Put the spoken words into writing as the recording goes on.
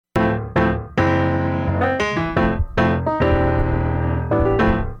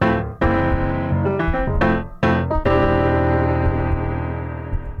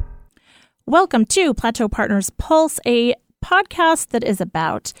Welcome to Plateau Partners Pulse, a podcast that is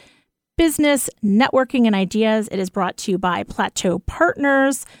about business, networking, and ideas. It is brought to you by Plateau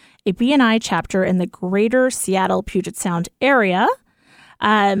Partners, a BNI chapter in the greater Seattle Puget Sound area.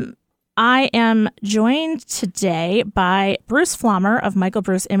 I am joined today by Bruce Flommer of Michael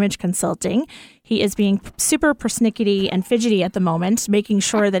Bruce Image Consulting. He is being super persnickety and fidgety at the moment, making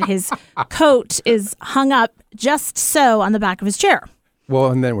sure that his coat is hung up just so on the back of his chair. Well,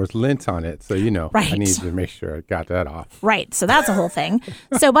 and then there was lint on it, so, Right. I needed to make sure I got that off. Right, so that's a whole thing.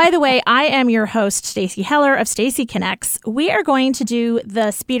 So, by the way, I am your host, Stacey Heller of Stacey Connects. We are going to do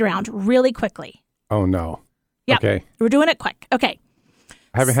the speed round really quickly. Oh, no. Yeah, Okay. we're doing it quick. Okay.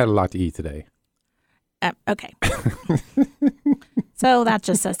 I haven't had a lot to eat today. Okay. So that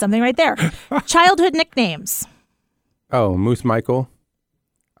just says something right there. Childhood nicknames. Oh, Moose Michael,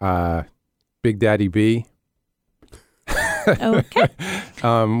 Big Daddy B. Okay.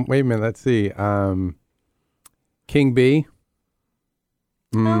 Wait a minute, let's see. King B.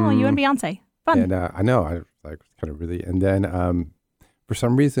 Oh, you and Beyonce. Fun. And I know, I like kind of really. And then for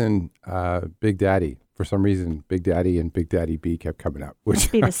some reason, Big Daddy. For some reason, Big Daddy and Big Daddy B kept coming up. Which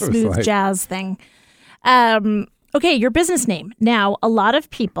Must be the was smooth like, jazz thing. Okay, your business name. Now, a lot of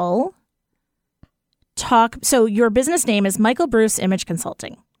people talk. So your business name is Michael Bruce Image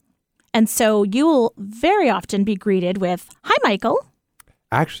Consulting. And so you will very often be greeted with, "Hi, Michael."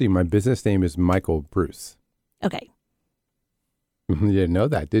 Actually, my business name is Michael Bruce. Okay. You didn't know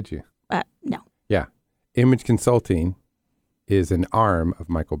that, did you? No. Yeah. Image Consulting is an arm of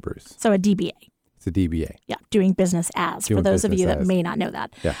Michael Bruce. So a DBA. It's a DBA. Yeah, doing business as, for Doing those of you business that as. may not know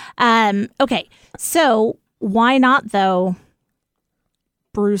that. Yeah. Okay, so why not, though,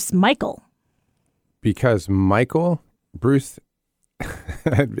 Bruce Michael? Because Bruce,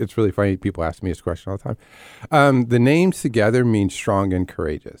 it's really funny. People ask me this question all the time. The names together mean strong and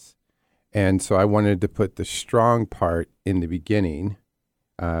courageous. And so I wanted to put the strong part in the beginning,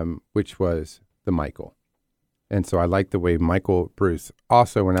 which was the Michael. And so I like the way Michael Bruce.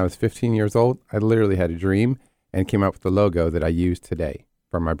 Also, when I was 15 years old, I literally had a dream and came up with the logo that I use today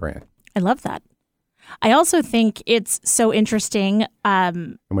for my brand. I love that. I also think it's so interesting.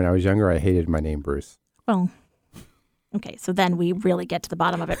 And when I was younger, I hated my name, Bruce. Well, okay, so then we really get to the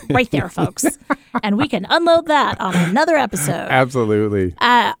bottom of it right there, folks. And we can unload that on another episode. Absolutely.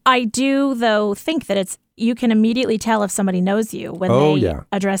 I do, though, think that you can immediately tell if somebody knows you when they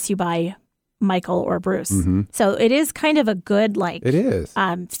address you by Michael or Bruce. Mm-hmm. So it is kind of a good, It is.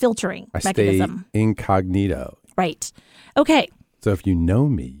 filtering I mechanism. stay incognito. Right. Okay. So if you know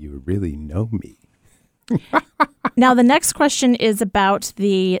me, you really know me. Now, the next question is about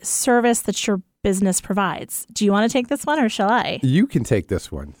the service that your business provides. Do you want to take this one or shall I? You can take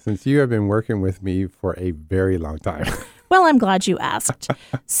this one since you have been working with me for a very long time. Well, I'm glad you asked.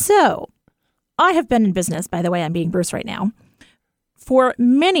 So I have been in business, by the way, I'm being Bruce right now, for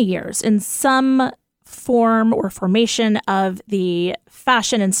many years in some form or formation of the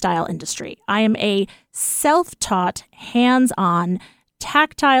fashion and style industry. I am a self-taught, hands-on,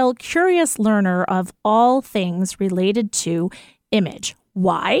 tactile, curious learner of all things related to image.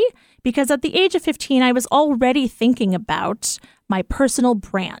 Why? Because at the age of 15, I was already thinking about my personal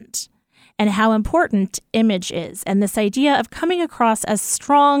brand and how important image is, and this idea of coming across as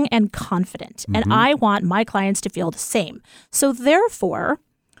strong and confident. Mm-hmm. And I want my clients to feel the same. So therefore,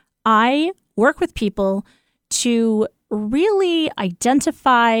 I work with people to really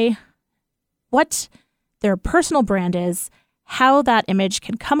identify what their personal brand is, how that image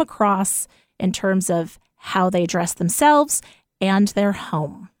can come across in terms of how they dress themselves and their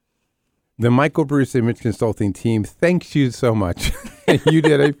home. The Michael Bruce Image Consulting team thanks you so much. You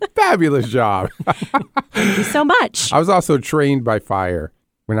did a fabulous job. Thank you so much. I was also trained by fire.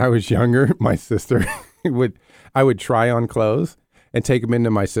 When I was younger, my sister I would try on clothes and take them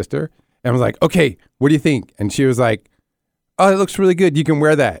into my sister. And I was like, okay, what do you think? And she was like, oh, it looks really good. You can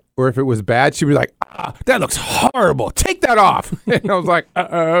wear that. Or if it was bad, she'd be like, that looks horrible. Take that off. And I was like,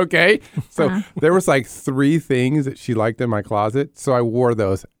 okay. So there was like 3 things that she liked in my closet. So I wore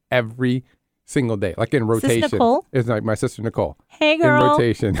those every single day, like in rotation. Sis Nicole? It's like my sister Nicole. Hey, girl. In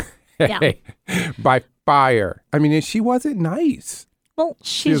rotation. Hey, by fire. I mean, she wasn't nice. Well,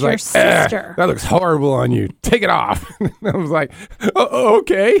 She she's was your like, sister. that looks horrible on you. Take it off. I was like,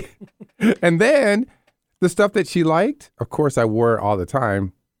 okay. And then the stuff that she liked, of course, I wore it all the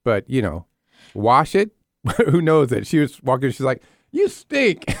time. But, wash it. Who knows it? She was walking. She's like, you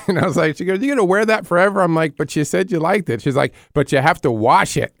stink. And I was like, she goes, you going to wear that forever? I'm like, but you said you liked it. She's like, but you have to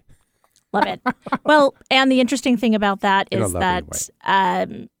wash it. Love it. Well, and the interesting thing about that In a is loving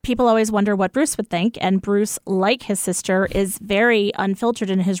that people always wonder what Bruce would think. And Bruce, like his sister, is very unfiltered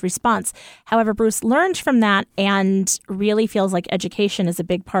in his response. However, Bruce learned from that and really feels like education is a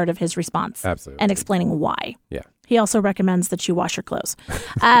big part of his response. Absolutely. And explaining why. Yeah. He also recommends that you wash your clothes.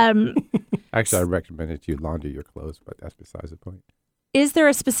 Actually, I recommended you launder your clothes, but that's besides the point. Is there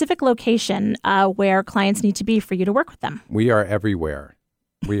a specific location where clients need to be for you to work with them? We are everywhere.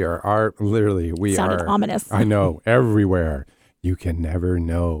 We are literally, Sounded ominous. I know, everywhere. You can never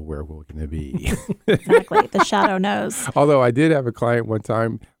know where we're going to be. Exactly. The shadow knows. Although I did have a client one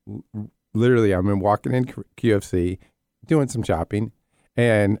time, literally, I'm walking in QFC, doing some shopping,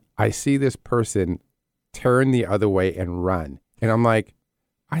 and I see this person turn the other way and run. And I'm like,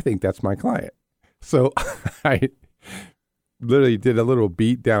 I think that's my client. So I literally did a little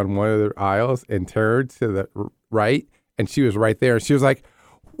beat down one of the aisles and turned to the right, and she was right there. And she was like,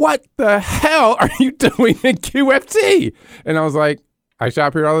 what the hell are you doing in QFC? And I was like, I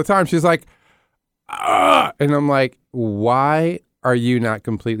shop here all the time. She's like, ah. And I'm like, why are you not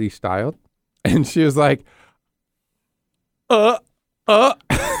completely styled? And she was like, And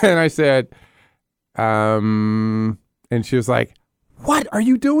I said, and she was like, what are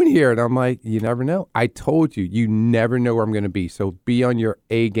you doing here? And I'm like, you never know. I told you, you never know where I'm going to be. So be on your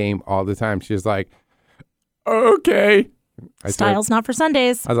A game all the time. She's like, okay. Style's not for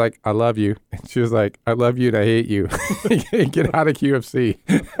Sundays. I was like, I love you. And she was like, I love you and I hate you. Get out of QFC.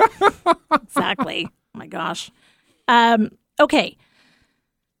 Exactly. Oh my gosh. Okay.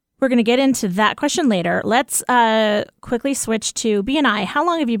 We're going to get into that question later. Let's quickly switch to BNI. How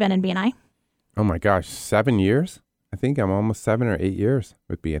long have you been in BNI? Oh my gosh, 7 years? I think I'm almost 7 or 8 years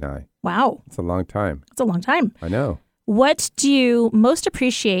with BNI. Wow. It's a long time. It's a long time. I know. What do you most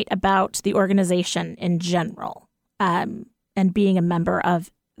appreciate about the organization in general, and being a member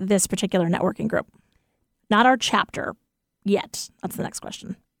of this particular networking group? Not our chapter yet. That's the next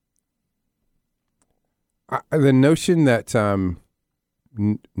question. The notion that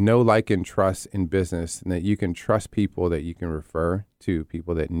know, like, and trust in business, and that you can trust people that you can refer to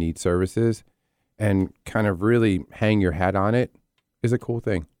people that need services and kind of really hang your hat on it is a cool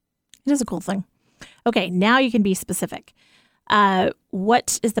thing. It is a cool thing. Okay, now you can be specific.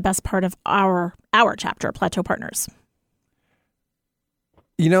 What is the best part of our chapter, Plateau Partners?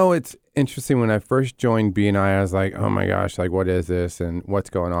 You know, it's interesting. When I first joined BNI, I was like, oh my gosh, like, what is this and what's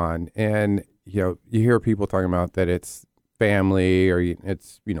going on? And, you know, you hear people talking about that it's family or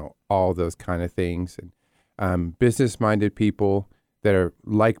it's, you know, all those kind of things. And business-minded people that are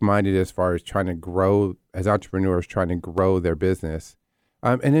like-minded as far as trying to grow, as entrepreneurs trying to grow their business.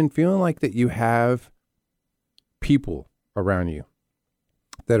 And then feeling like that you have people around you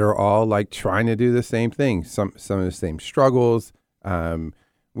that are all like trying to do the same thing, some of the same struggles.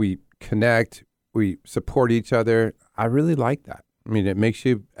 We connect, we support each other. I really like that. I mean, it makes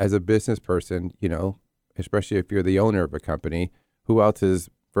you, as a business person, you know, especially if you're the owner of a company, who else is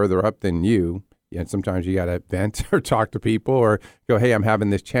further up than you? And sometimes you got to vent or talk to people or go, hey, I'm having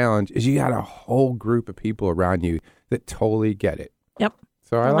this challenge. Is you got a whole group of people around you that totally get it. Yep.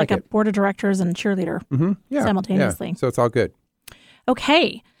 So I like a it. board of directors and a cheerleader simultaneously. Yeah. So it's all good.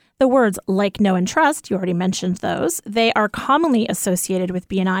 Okay. The words like, know, and trust, you already mentioned those. They are commonly associated with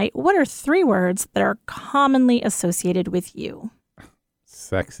BNI. What are 3 words that are commonly associated with you?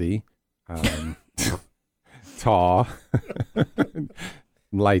 Sexy, tall,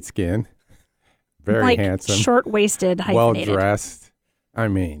 light skin, very like handsome, short-waisted, hyphenated. well-dressed. I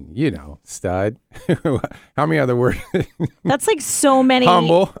mean, you know, stud. How many other words? That's like so many.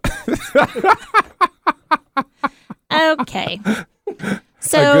 Humble. Okay.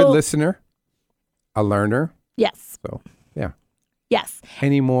 So, a good listener, a learner. Yes. So, yeah. Yes.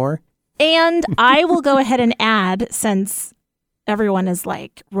 Any more? And I will go ahead and add, since everyone is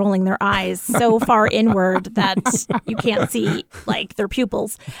like rolling their eyes so far inward that you can't see like their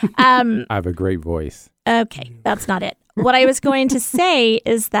pupils. I have a great voice. Okay, that's not it. What I was going to say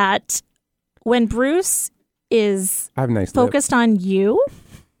is that when Bruce is I have nice focused on you,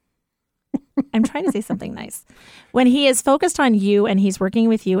 I'm trying to say something nice. When he is focused on you and he's working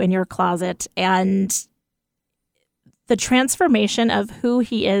with you in your closet and the transformation of who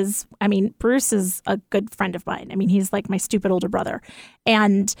he is. I mean, Bruce is a good friend of mine. I mean, he's like my stupid older brother.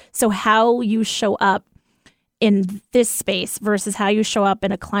 And so how you show up in this space versus how you show up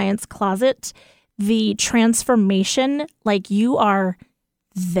in a client's closet, the transformation, like you are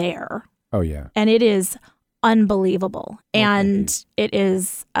there. Oh, yeah. And it is unbelievable. And it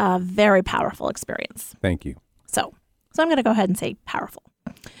is a very powerful experience. Thank you. So I'm going to go ahead and say powerful.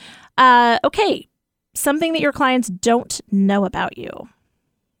 Okay. Something that your clients don't know about you.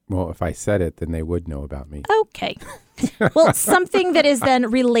 Well, if I said it, then they would know about me. Okay. Well, something that is then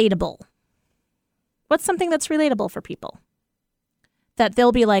relatable. What's something that's relatable for people? That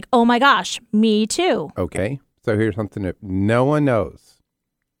they'll be like, oh my gosh, me too. Okay. So here's something that no one knows.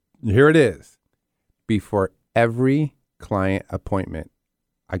 Here it is. Before every client appointment,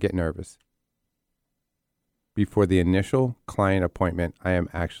 I get nervous. Before the initial client appointment, I am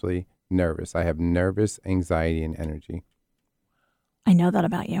actually nervous. I have nervous anxiety and energy. I know that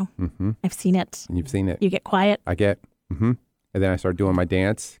about you. Mm-hmm. I've seen it. And you've seen it. You get quiet. I get. Mm-hmm. And then I start doing my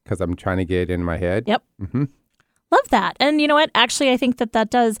dance because I'm trying to get it in my head. Yep. Mm-hmm. Love that. And you know what? Actually, I think that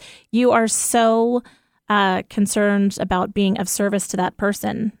does. You are so concerned about being of service to that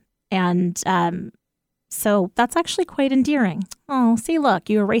person. And so that's actually quite endearing. Oh, see, look,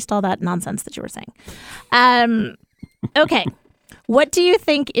 you erased all that nonsense that you were saying. Okay. What do you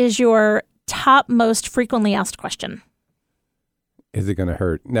think is your top most frequently asked question? Is it going to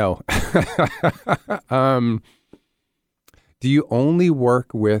hurt? No. Do you only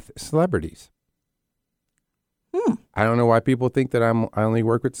work with celebrities? I don't know why people think that I only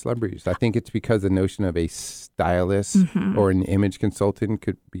work with celebrities. I think it's because the notion of a stylist or an image consultant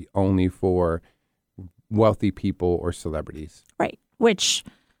could be only for wealthy people or celebrities. Right. Which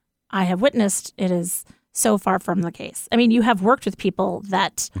I have witnessed. It is so far from the case. I mean, you have worked with people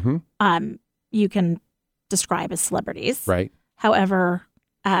that you can describe as celebrities. Right. However,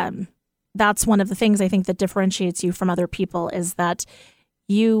 that's one of the things I think that differentiates you from other people is that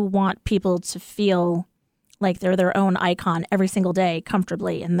you want people to feel like they're their own icon every single day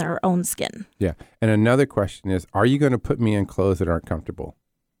comfortably in their own skin. Yeah. And another question is, are you going to put me in clothes that aren't comfortable?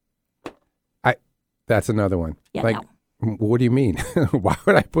 That's another one. Yeah, like, no. What do you mean? Why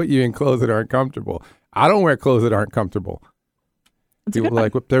would I put you in clothes that aren't comfortable? I don't wear clothes that aren't comfortable. People are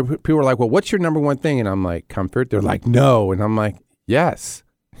like, well, what's your number one thing? And I'm like, comfort. They're like, no. And I'm like, yes.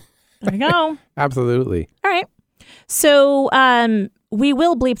 There you go. Absolutely. All right. So we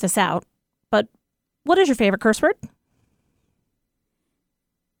will bleep this out, but what is your favorite curse word?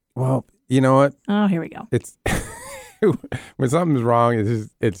 Well, you know what? Oh, here we go. It's when something's wrong,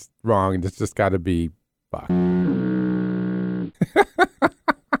 it's wrong. It's just got to be fuck.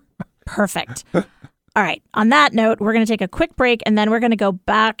 Perfect. All right. On that note, we're going to take a quick break, and then we're going to go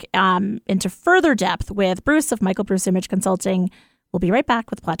back into further depth with Bruce of Michael Bruce Image Consulting. We'll be right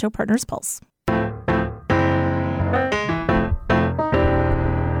back with Plateau Partners Pulse.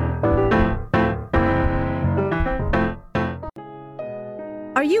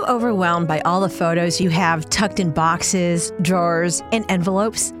 Are you overwhelmed by all the photos you have tucked in boxes, drawers, and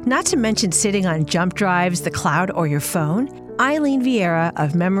envelopes? Not to mention sitting on jump drives, the cloud, or your phone? Eileen Vieira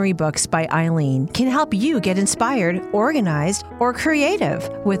of Memory Books by Eileen can help you get inspired, organized, or creative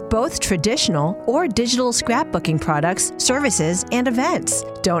with both traditional or digital scrapbooking products, services, and events.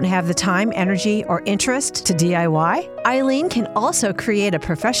 Don't have the time, energy, or interest to DIY? Eileen can also create a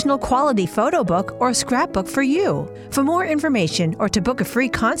professional quality photo book or scrapbook for you. For more information or to book a free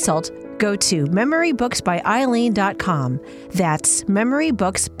consult, go to memorybooksbyeileen.com. That's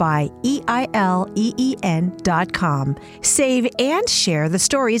memorybooksbyeileen.com. Save and share the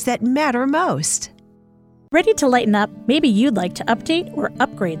stories that matter most. Ready to lighten up? Maybe you'd like to update or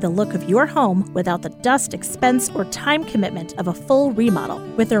upgrade the look of your home without the dust, expense, or time commitment of a full remodel.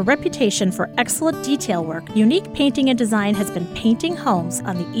 With their reputation for excellent detail work, Unique Painting and Design has been painting homes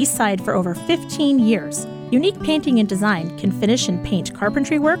on the East Side for over 15 years. Unique Painting and Design can finish and paint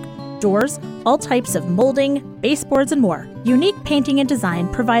carpentry work, doors, all types of molding, baseboards, and more. Unique Painting and Design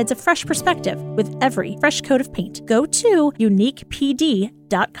provides a fresh perspective with every fresh coat of paint. Go to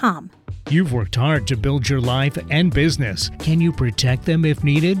uniquepd.com. You've worked hard to build your life and business. Can you protect them if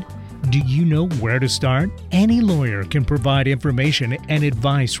needed? Do you know where to start? Any lawyer can provide information and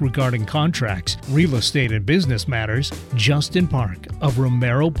advice regarding contracts, real estate, and business matters. Justin Park of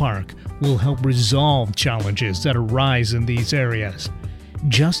Romero Park will help resolve challenges that arise in these areas.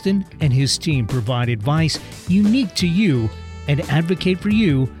 Justin and his team provide advice unique to you and advocate for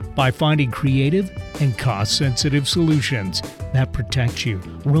you by finding creative and cost-sensitive solutions that protect you.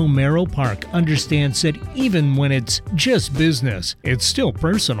 Romero Park understands that even when it's just business, it's still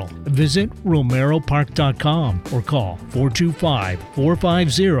personal. Visit romeropark.com or call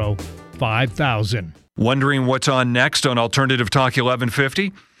 425-450-5000. Wondering what's on next on Alternative Talk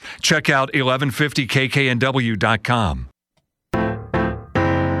 1150? Check out 1150kknw.com.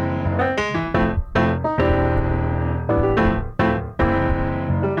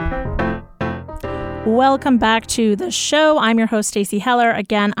 Welcome back to the show. I'm your host, Stacey Heller.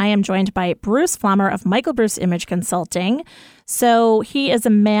 Again, I am joined by Bruce Flammer of Michael Bruce Image Consulting. So he is a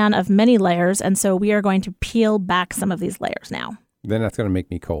man of many layers, and so we are going to peel back some of these layers now. then that's going to make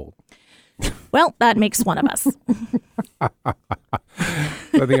me cold. Well, that makes one of us. I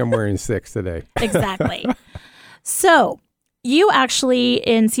think I'm wearing 6 today. Exactly. So you actually,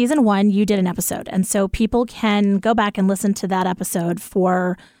 in season 1, you did an episode. And so people can go back and listen to that episode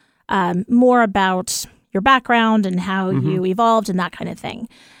for more about your background and how you evolved and that kind of thing.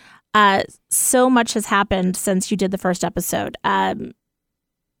 So much has happened since you did the first episode.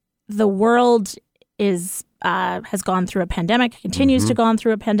 The world has gone through a pandemic, continues to go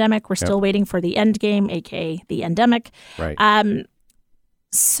through a pandemic. We're still waiting for the end game, aka the endemic. Right.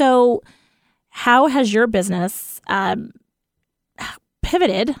 So how has your business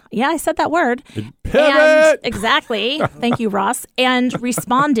pivoted? Yeah, I said that word. Pivot! Exactly. Thank you, Ross. And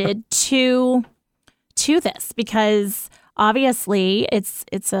responded to this, because obviously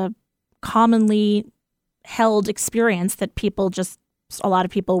it's a commonly held experience that a lot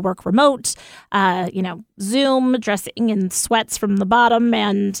of people work remote, Zoom, dressing in sweats from the bottom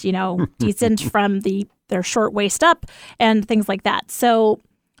and, decent from their short waist up and things like that. So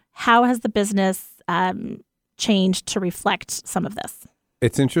how has the business changed to reflect some of this?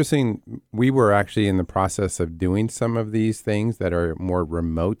 It's interesting. We were actually in the process of doing some of these things that are more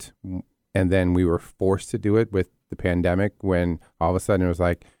remote. And then we were forced to do it with the pandemic, when all of a sudden it was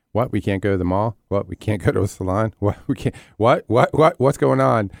like, what? We can't go to the mall? What? We can't go to a salon? What? We can't. What? What's going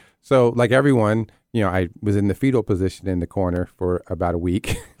on? So like everyone, I was in the fetal position in the corner for about a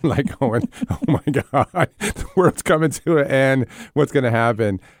week, like going, oh my God, the world's coming to an end. What's going to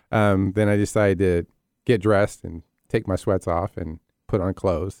happen? Then I decided to get dressed and take my sweats off and put on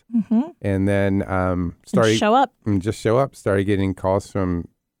clothes. And then started show up. And just show up. Started getting calls from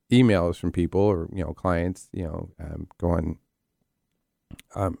emails from people or, clients, going,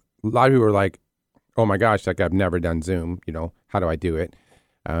 a lot of people were like, oh my gosh, like I've never done Zoom, how do I do it?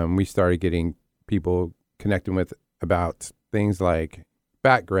 We started getting people connecting with about things like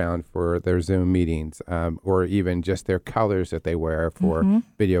background for their Zoom meetings, or even just their colors that they wear for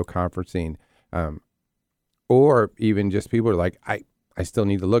video conferencing. Or even just people are like, I still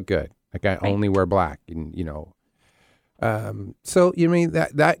need to look good. Like I only wear black, and, so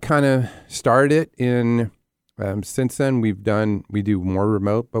that kind of started it in. Since then, we do more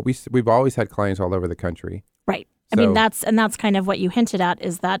remote, but we've always had clients all over the country. Right. So, that's kind of what you hinted at,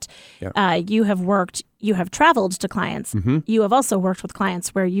 is that you have traveled to clients. You have also worked with clients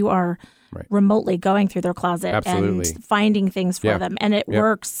where you are remotely going through their closet and finding things for them, and it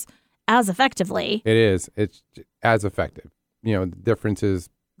works as effectively. It is. It's as effective. The difference is,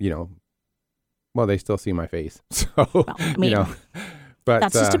 well, they still see my face. So, but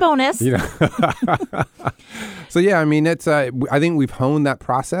that's just a bonus. So yeah, it's. I think we've honed that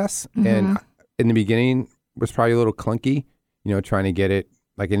process, and in the beginning was probably a little clunky. Trying to get it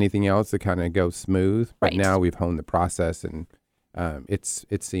like anything else to kind of go smooth. But now we've honed the process, and it's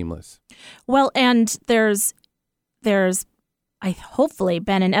seamless. Well, and there's hopefully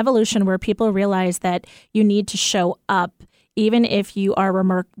been an evolution where people realize that you need to show up even if you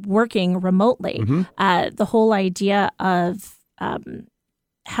are working remotely. The whole idea of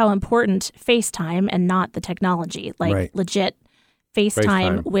how important FaceTime and not the technology, like legit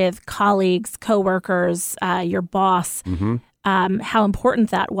FaceTime with colleagues, coworkers, your boss, how important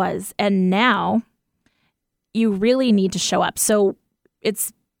that was. And now you really need to show up. So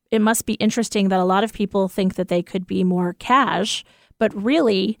it must be interesting that a lot of people think that they could be more cash, but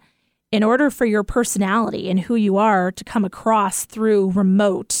really, in order for your personality and who you are to come across through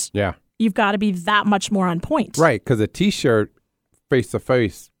remote, you've got to be that much more on point. Right, because a T-shirt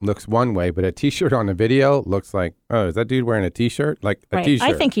face-to-face looks one way, but a T-shirt on a video looks like, oh, is that dude wearing a T-shirt? Like a T-shirt.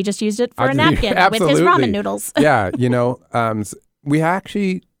 I think he just used it for a napkin with his ramen noodles. Yeah, we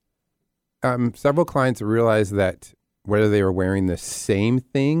actually, several clients realized that whether they were wearing the same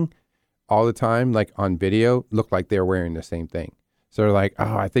thing all the time, like on video, looked like they were wearing the same thing. So they're like,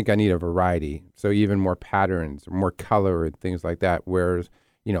 oh, I think I need a variety. So even more patterns, more color and things like that. Whereas,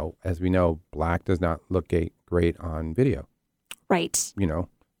 as we know, black does not look great on video. Right.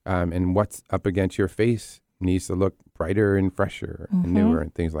 And what's up against your face needs to look brighter and fresher and newer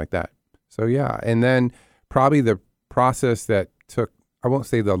and things like that. So, yeah. And then probably the process that took, I won't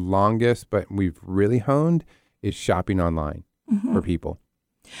say the longest, but we've really honed is shopping online for people.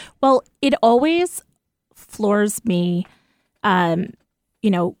 Well, it always floors me.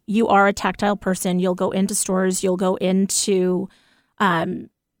 You are a tactile person. You'll go into stores. You'll go into,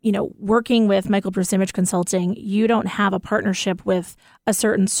 working with Michael Bruce Image Consulting. You don't have a partnership with a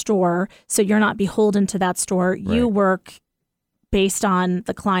certain store, so you're not beholden to that store. Right. You work based on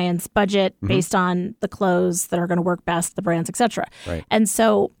the client's budget, based on the clothes that are going to work best, the brands, etc. Right. And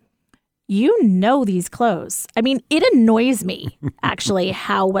so you know these clothes. I mean, it annoys me, actually,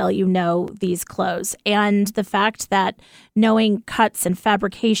 how well you know these clothes. And the fact that knowing cuts and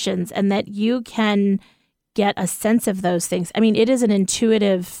fabrications and that you can get a sense of those things. I mean, it is an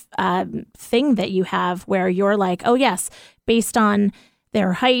intuitive thing that you have where you're like, oh, yes, based on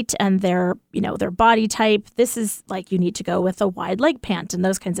their height and their body type, this is like you need to go with a wide leg pant and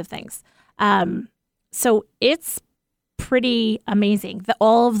those kinds of things. So it's pretty amazing that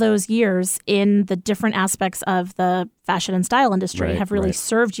all of those years in the different aspects of the fashion and style industry have really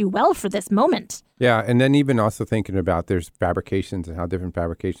served you well for this moment. Yeah, and then even also thinking about there's fabrications and how different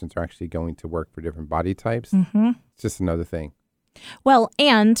fabrications are actually going to work for different body types. Mm-hmm. It's just another thing. Well,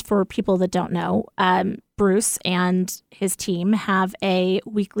 and for people that don't know, Bruce and his team have a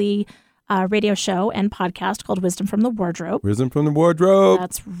weekly radio show and podcast called Wisdom from the Wardrobe. Wisdom from the Wardrobe.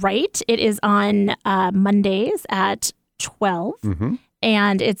 That's right. It is on Mondays at 12,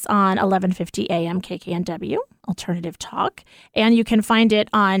 and it's on 1150 AM KKNW, Alternative Talk. And you can find it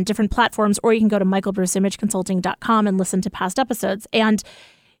on different platforms, or you can go to michaelbruceimageconsulting.com and listen to past episodes. And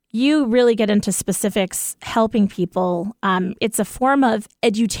you really get into specifics helping people. It's a form of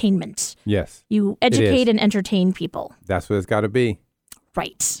edutainment. Yes. You educate and entertain people. That's what it's got to be.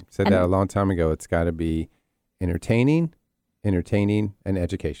 Right. Said that a long time ago. It's got to be entertaining, and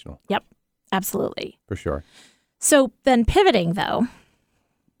educational. Yep, absolutely. For sure. So then pivoting, though.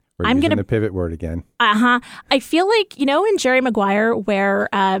 We're using the pivot word again. I feel like, in Jerry Maguire, where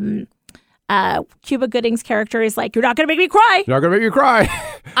Cuba Gooding's character is like, you're not going to make me cry. You're not going to make me cry.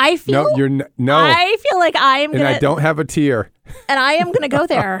 I feel... No, no. I feel like I am going to... And I don't have a tear. And I am going to go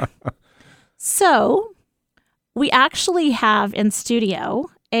there. So we actually have in studio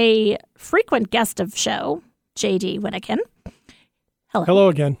a frequent guest of show, J.D. Winnikin. Hello. Hello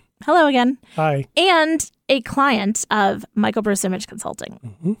again. Hello again. Hi. And a client of Michael Bruce Image Consulting.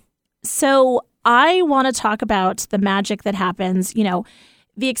 Mm-hmm. So I want to talk about the magic that happens,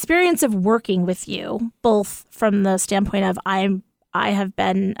 the experience of working with you, both from the standpoint of I have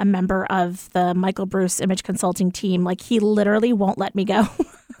been a member of the Michael Bruce Image Consulting team. Like, he literally won't let me go.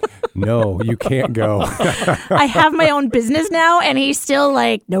 No, you can't go. I have my own business now, and he's still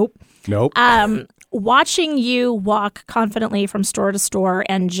like, nope. Watching you walk confidently from store to store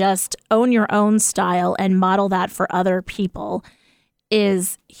and just own your own style and model that for other people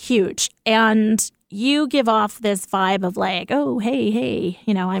is huge. And you give off this vibe of like, oh, hey,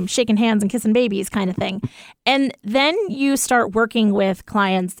 I'm shaking hands and kissing babies kind of thing. And then you start working with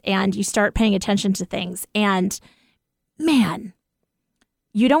clients and you start paying attention to things. And man,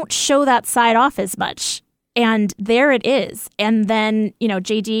 you don't show that side off as much. And there it is. And then,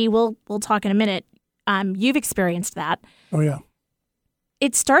 JD, we'll talk in a minute. You've experienced that. Oh, yeah.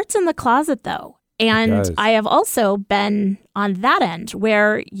 It starts in the closet, though. And I have also been on that end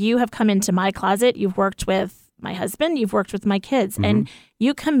where you have come into my closet. You've worked with my husband. You've worked with my kids. Mm-hmm. And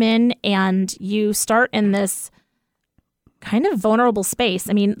you come in and you start in this kind of vulnerable space.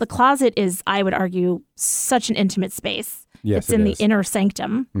 I mean, the closet is, I would argue, such an intimate space. Yes, it's in the inner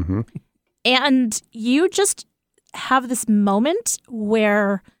sanctum. Mm-hmm. And you just have this moment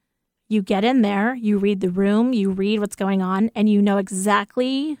where you get in there, you read the room, you read what's going on, and you know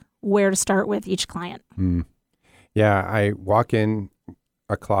exactly where to start with each client. Yeah, I walk in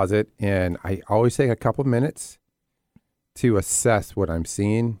a closet and I always take a couple minutes to assess what I'm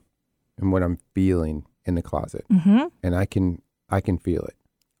seeing and what I'm feeling in the closet. Mm-hmm. And I can feel it.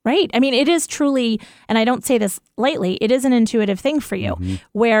 Right. I mean, it is truly, and I don't say this lightly, it is an intuitive thing for you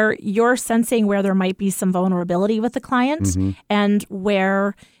where you're sensing where there might be some vulnerability with the client and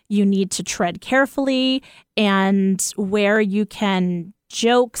where you need to tread carefully and where you can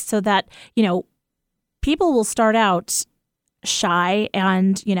joke so that, people will start out shy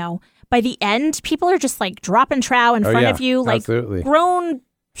and, by the end, people are just like dropping trow in front of you. Like absolutely. Grown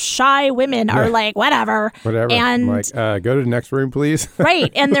shy women are like, whatever. And I'm like, go to the next room, please.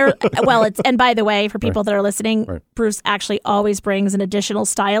 Right. And they're, and by the way, for people that are listening, Bruce actually always brings an additional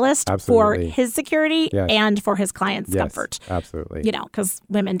stylist for his security and for his clients' comfort. Absolutely. Because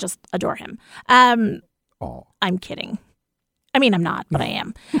women just adore him. I'm kidding. I mean, I'm not, but I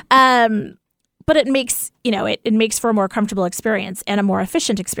am. But it makes, it makes for a more comfortable experience and a more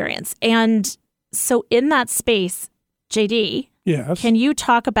efficient experience. And so in that space, JD, yes. Can you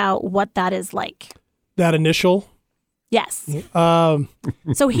talk about what that is like? That initial? Yes.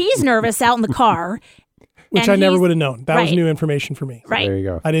 So he's nervous out in the car. Which I never would have known. That was new information for me. Right. There you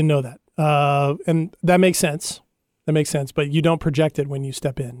go. I didn't know that. And that makes sense. But you don't project it when you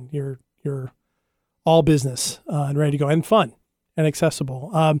step in. You're all business and ready to go and fun and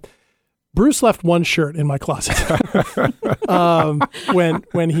accessible. Bruce left one shirt in my closet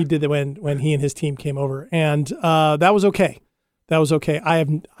when he and his team came over, and that was okay. That was okay.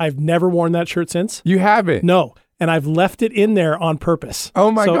 I've never worn that shirt since. You haven't? No, and I've left it in there on purpose.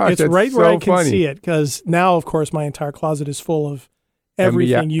 Oh my gosh, it's that's right where so I can funny. see it, because now, of course, my entire closet is full of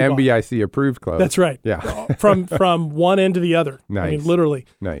everything you bought. MBIC approved clothes. That's right. Yeah. from one end to the other. Nice. I mean, literally.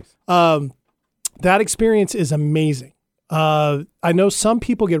 Nice. That experience is amazing. I know some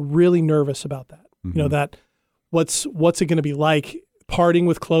people get really nervous about that. Mm-hmm. You know, that what's it going to be like parting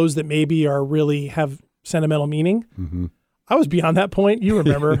with clothes that maybe are really have sentimental meaning. Mm-hmm. I was beyond that point. You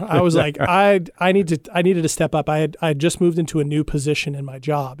remember, I was like, I needed to step up. I had just moved into a new position in my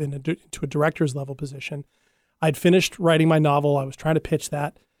job, into a director's level position. I'd finished writing my novel. I was trying to pitch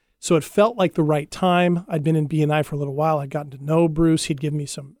that. So it felt like the right time. I'd been in B&I for a little while. I'd gotten to know Bruce. He'd given me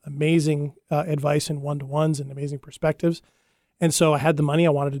some amazing advice in one-to-ones and amazing perspectives. And so I had the money.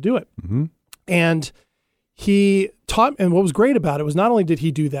 I wanted to do it. Mm-hmm. And he taught, and what was great about it was not only did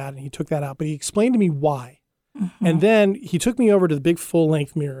he do that and he took that out, but he explained to me why. Mm-hmm. And then he took me over to the big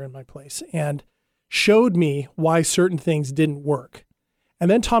full-length mirror in my place and showed me why certain things didn't work. And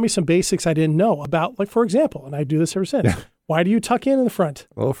then taught me some basics I didn't know about, like, for example, and I do this ever since. Why do you tuck in the front?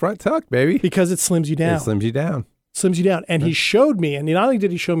 A little front tuck, baby. Because it slims you down. It slims you down. Slims you down. And he showed me, and not only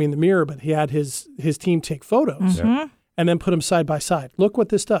did he show me in the mirror, but he had his team take photos and then put them side by side. Look what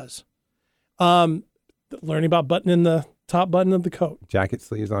this does. Learning about buttoning the top button of the coat. Jacket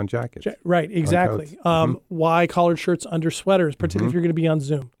sleeves on jackets. Right, exactly. Why collared shirts under sweaters, particularly if you're going to be on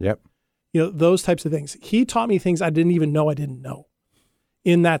Zoom. Yep. You know, those types of things. He taught me things I didn't even know I didn't know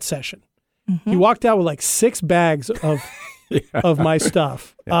in that session. He walked out with like 6 bags of my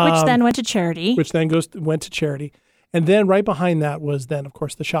stuff. Which then went to charity. Which then went to charity. And then right behind that was then, of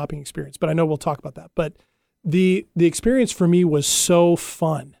course, the shopping experience. But I know we'll talk about that. But the experience for me was so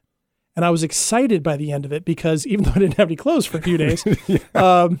fun. And I was excited by the end of it because even though I didn't have any clothes for a few days,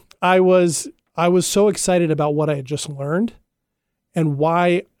 I was so excited about what I had just learned and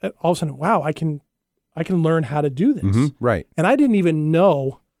why all of a sudden, wow, I can learn how to do this. Mm-hmm. Right. And I didn't even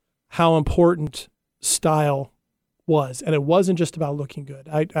know how important style was. And it wasn't just about looking good.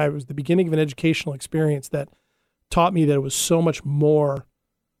 I was the beginning of an educational experience that taught me that it was so much more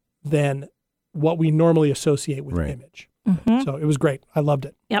than what we normally associate with image. Mm-hmm. So it was great. I loved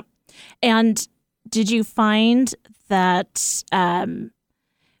it. Yep. And did you find that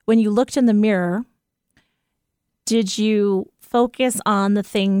when you looked in the mirror, did you focus on the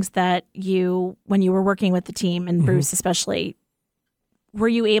things that when you were working with the team, and Bruce especially, were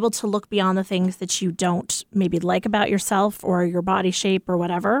you able to look beyond the things that you don't maybe like about yourself or your body shape or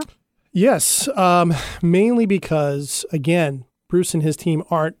whatever? Yes, mainly because, again, Bruce and his team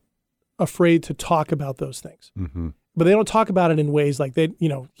aren't afraid to talk about those things. Mm-hmm. But they don't talk about it in ways like he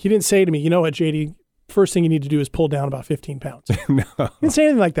didn't say to me, you know what, JD, first thing you need to do is pull down about 15 pounds. No. He didn't say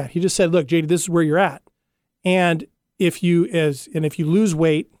anything like that. He just said, look, JD, this is where you're at. And if you lose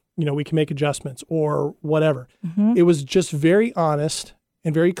weight, we can make adjustments or whatever. Mm-hmm. It was just very honest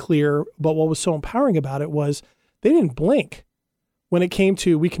and very clear. But what was so empowering about it was they didn't blink when it came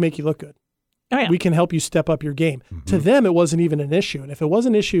to, we can make you look good. Oh, yeah. We can help you step up your game. Mm-hmm. To them, it wasn't even an issue. And if it was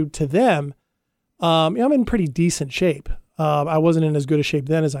an issue to them, I'm in pretty decent shape. I wasn't in as good a shape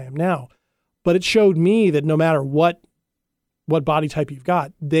then as I am now. But it showed me that no matter what body type you've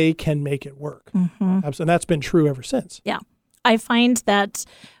got, they can make it work. Mm-hmm. And that's been true ever since. Yeah. I find that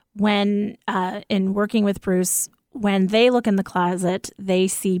when, in working with Bruce, when they look in the closet, they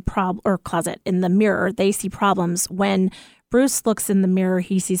see in the mirror, they see problems. When Bruce looks in the mirror,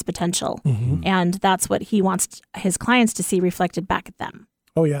 he sees potential. Mm-hmm. And that's what he wants his clients to see reflected back at them.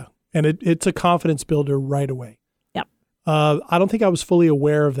 Oh, yeah. And it's a confidence builder right away. Yep. I don't think I was fully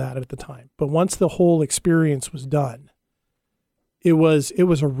aware of that at the time. But once the whole experience was done, it was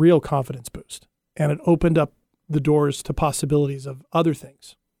a real confidence boost. And it opened up the doors to possibilities of other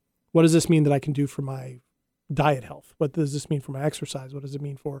things. What does this mean that I can do for my diet health? What does this mean for my exercise? What does it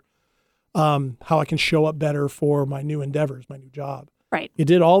mean for how I can show up better for my new endeavors, my new job? Right. It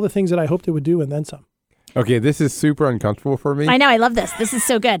did all the things that I hoped it would do and then some. Okay, this is super uncomfortable for me. I know. I love this. This is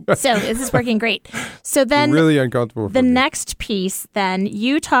so good. So this is working great. So then really uncomfortable for the me. next piece, then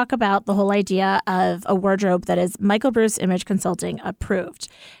you talk about the whole idea of a wardrobe that is Michael Bruce Image Consulting approved.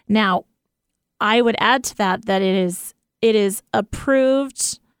 Now, I would add to that it is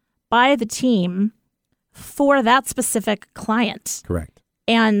approved by the team for that specific client. Correct.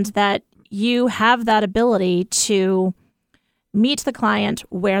 And that you have that ability to meet the client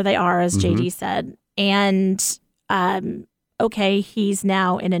where they are, as JD said. And, okay, he's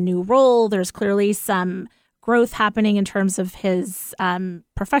now in a new role. There's clearly some growth happening in terms of his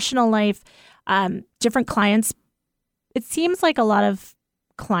professional life, different clients. It seems like a lot of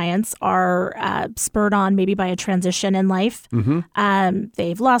clients are spurred on maybe by a transition in life.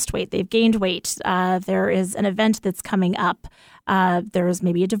 They've lost weight, they've gained weight. There is an event that's coming up. There's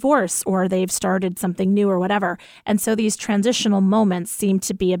maybe a divorce, or they've started something new or whatever. And so these transitional moments seem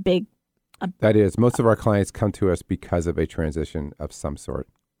to be a big... That is, most of our clients come to us because of a transition of some sort.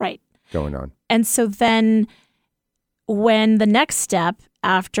 Right. Going on. And so then when the next step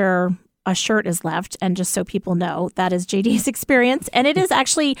after a shirt is left, and just so people know, that is JD's experience. And it is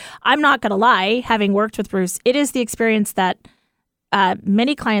actually, I'm not going to lie, having worked with Bruce, it is the experience that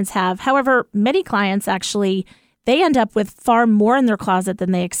many clients have. However, many clients actually, they end up with far more in their closet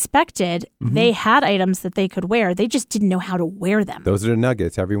than they expected. They had items that they could wear. They just didn't know how to wear them. Those are the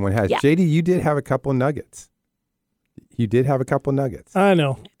nuggets everyone has. Yeah. JD, you did have a couple nuggets. You did have a couple nuggets. I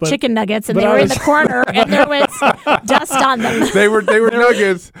know. But Chicken nuggets, and but they I were in was- the corner, and there was dust on them. They were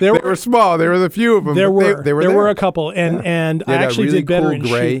nuggets. They were small. There were a few of them. there but were they were there there. were a couple, and You I had that actually really did better cool in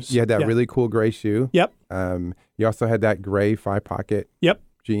gray. shoes. You had that Yeah. really cool gray shoe. Yep. You also had that gray 5-pocket Yep.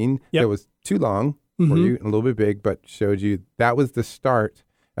 jean Yep. that was too long for you and a little bit big, but showed you that was the start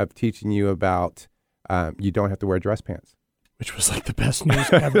of teaching you about you don't have to wear dress pants. Which was like the best news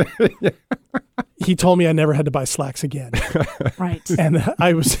ever. He told me I never had to buy slacks again, Right. and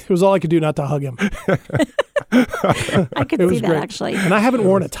it was all I could do not to hug him. I could It see was that, great. actually. And I haven't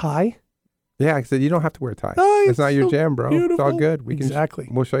worn a tie. Yeah, I said you don't have to wear a tie. Oh, it's not your so jam, bro. It's all beautiful. good. We can Exactly.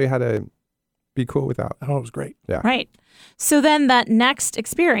 We'll show you how to be cool without. Oh, it was great. Yeah. Right. So then that next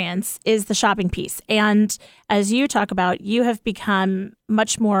experience is the shopping piece. And as you talk about, you have become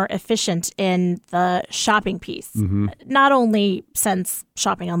much more efficient in the shopping piece, not only since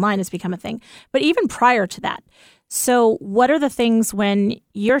shopping online has become a thing, but even prior to that. So what are the things when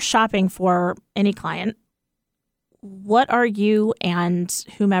you're shopping for any client? What are you and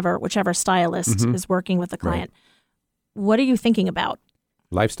whomever, whichever stylist is working with the client, what are you thinking about?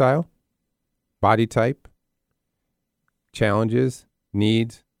 Lifestyle, body type, challenges,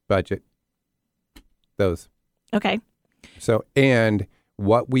 needs, budget. Those. Okay. So, and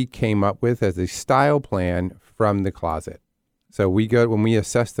what we came up with as a style plan from the closet. So when we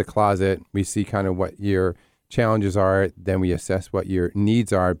assess the closet, we see kind of what your challenges are. Then we assess what your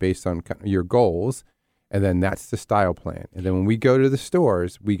needs are based on your goals. And then that's the style plan. And then when we go to the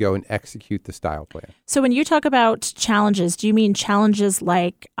stores, we go and execute the style plan. So when you talk about challenges, do you mean challenges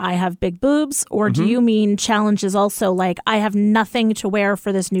like I have big boobs, or do you mean challenges also like I have nothing to wear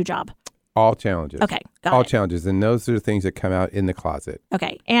for this new job? All challenges. Okay, got All it. challenges. And those are the things that come out in the closet.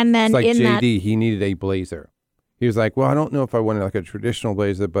 Okay, and then It's like in JD, he needed a blazer. He was like, well, I don't know if I wanted like a traditional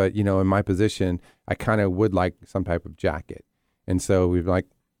blazer, but, you know, in my position, I kind of would like some type of jacket. And so we've like,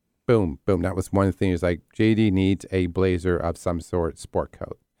 boom, boom. That was one of the things. Like JD needs a blazer of some sort, sport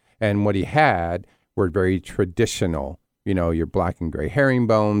coat. And what he had were very traditional, you know, your black and gray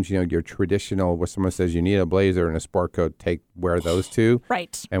herringbones, you know, your traditional, where someone says you need a blazer and a sport coat, wear those two.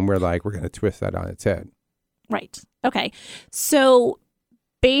 right, And we're like, we're going to twist that on its head. right. Okay, so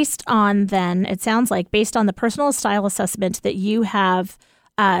based on then, it sounds like based on the personal style assessment that you have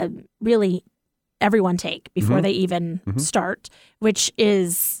really everyone take before they even start, which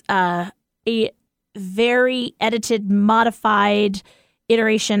is a very edited, modified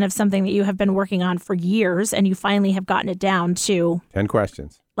iteration of something that you have been working on for years, and you finally have gotten it down to 10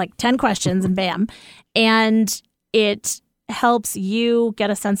 questions. like 10 questions and bam. And it helps you get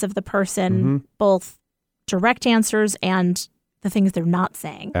a sense of the person, both direct answers and the things they're not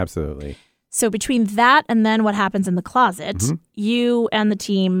saying. Absolutely. So between that and then what happens in the closet, you and the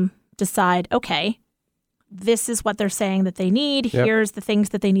team decide, okay, this is what they're saying that they need. Yep. Here's the things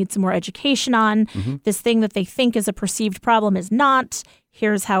that they need some more education on. This thing that they think is a perceived problem is not.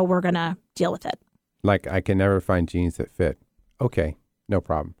 Here's how we're going to deal with it. Like, I can never find jeans that fit. Okay, no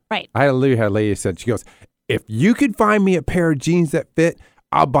problem. Right. I literally had a lady said, she goes, if you could find me a pair of jeans that fit,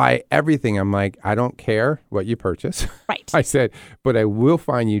 I'll buy everything. I'm like, I don't care what you purchase. Right. I said, but I will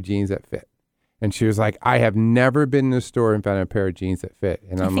find you jeans that fit. And she was like, I have never been in the store and found a pair of jeans that fit.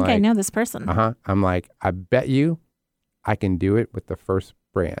 And I I'm think like, I know this person. I'm like, I bet you I can do it with the first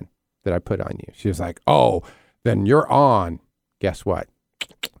brand that I put on you. She was like, oh, then you're on. Guess what?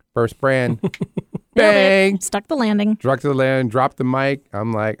 First brand. Bang. Stuck the landing. Struck to the land, dropped the mic.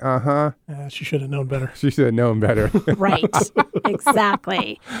 I'm like, She should have known better. She should have known better. Right.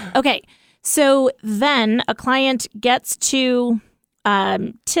 Exactly. Okay. So then a client gets to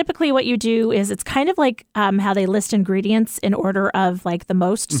typically what you do is it's kind of like how they list ingredients in order of like the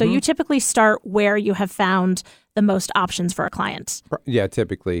most. So you typically start where you have found the most options for a client. Yeah,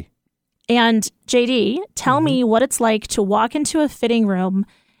 typically. And JD, tell me what it's like to walk into a fitting room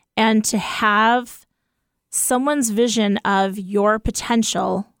and to have someone's vision of your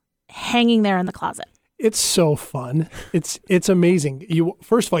potential hanging there in the closet. It's so fun. It's amazing.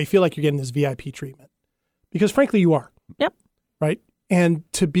 First of all, you feel like you're getting this VIP treatment because frankly, you are. Yep. Right. And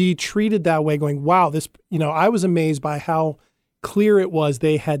to be treated that way, going, wow, this, I was amazed by how clear it was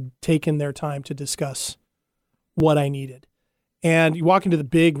they had taken their time to discuss what I needed. And you walk into the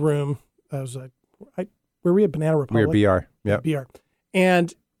big room. I was like, where were we at? Banana Republic? We were BR. Yep. BR.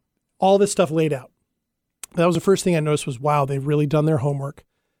 And all this stuff laid out. That was the first thing I noticed was, wow, they've really done their homework.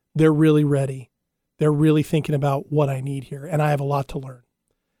 They're really ready. They're really thinking about what I need here. And I have a lot to learn.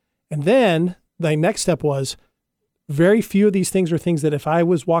 And then the next step was very few of these things are things that if I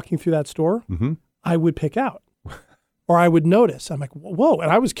was walking through that store, I would pick out or I would notice. I'm like, whoa.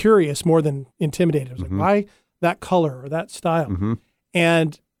 And I was curious more than intimidated. I was like, why that color or that style?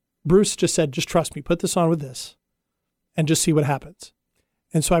 And Bruce just said, just trust me, put this on with this and just see what happens.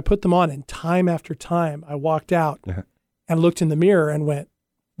 And so I put them on, and time after time, I walked out and looked in the mirror and went,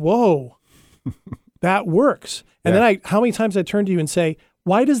 whoa, that works. And then how many times I turned to you and say,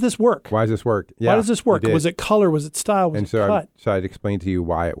 why does this work? Why does this work? Why does this work? Was it color? Was it style? Was it cut? So I'd explain to you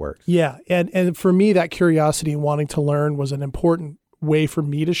why it works. Yeah. And for me, that curiosity and wanting to learn was an important way for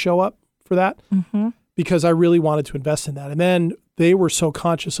me to show up for that because I really wanted to invest in that. And then they were so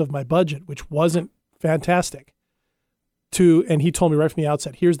conscious of my budget, which wasn't fantastic. And he told me right from the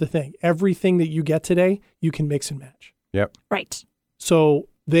outset, here's the thing. Everything that you get today, you can mix and match. Yep. Right. So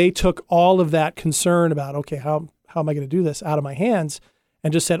they took all of that concern about, okay, how am I going to do this out of my hands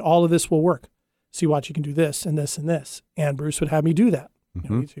and just said, all of this will work. See, watch, you can do this and this and this. And Bruce would have me do that.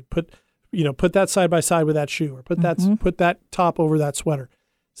 Put that side by side with that shoe or put that top over that sweater.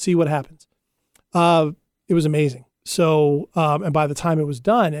 See what happens. It was amazing. So, and by the time it was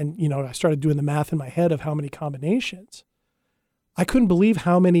done and, I started doing the math in my head of how many combinations, I couldn't believe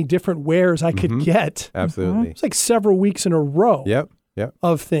how many different wears I could get. Absolutely. It's like several weeks in a row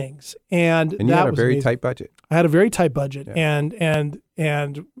of things. And you had a very tight budget. I had a very tight budget and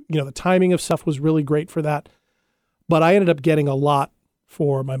the timing of stuff was really great for that. But I ended up getting a lot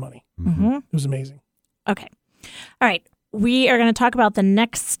for my money. It was amazing. Okay. All right. We are going to talk about the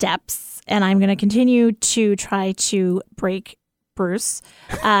next steps, and I'm going to continue to try to break Bruce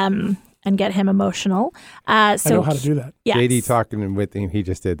and get him emotional. I know how to do that. Yes. JD talking with him, he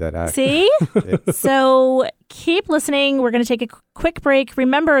just did that. See? So keep listening. We're going to take a quick break.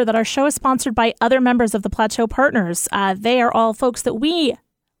 Remember that our show is sponsored by other members of the Plateau Partners. They are all folks that we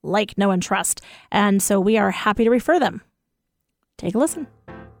like, know, and trust. And so we are happy to refer them. Take a listen.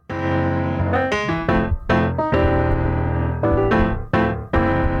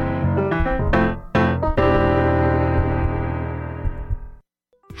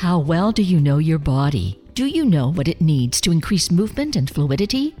 How well do you know your body? Do you know what it needs to increase movement and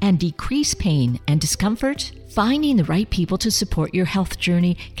fluidity and decrease pain and discomfort? Finding the right people to support your health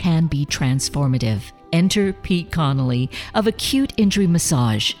journey can be transformative. Enter Pete Connolly of Acute Injury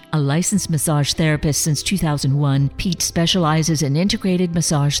Massage. A licensed massage therapist since 2001, Pete specializes in integrated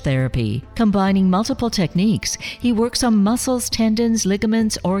massage therapy. Combining multiple techniques, he works on muscles, tendons,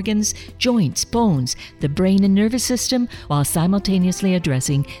 ligaments, organs, joints, bones, the brain and nervous system, while simultaneously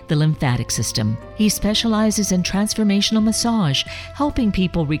addressing the lymphatic system. He specializes in transformational massage, helping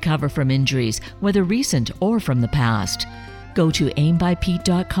people recover from injuries, whether recent or from the past. Go to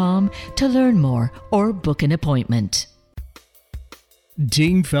aimbypete.com to learn more or book an appointment.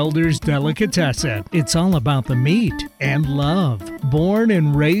 Dingfelder's Delicatessen. It's all about the meat and love. Born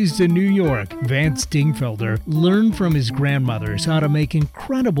and raised in New York, Vance Dingfelder learned from his grandmothers how to make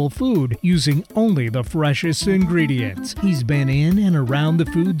incredible food using only the freshest ingredients. He's been in and around the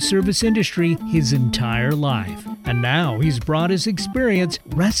food service industry his entire life. And now he's brought his experience,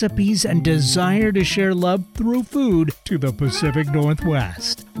 recipes, and desire to share love through food to the Pacific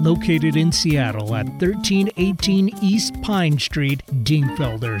Northwest. Located in Seattle at 1318 East Pine Street,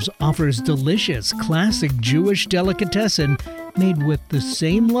 Dingfelder's offers delicious, classic Jewish delicatessen made with the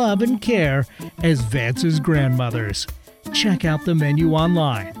same love and care as Vance's grandmother's. Check out the menu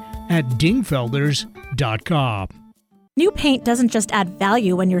online at dingfelders.com. New paint doesn't just add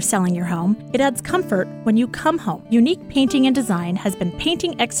value when you're selling your home, it adds comfort when you come home. Unique Painting and Design has been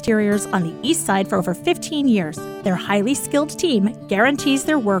painting exteriors on the East Side for over 15 years. Their highly skilled team guarantees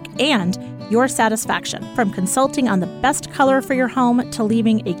their work and your satisfaction. From consulting on the best color for your home to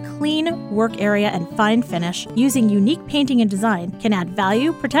leaving a clean work area and fine finish, using Unique Painting and Design can add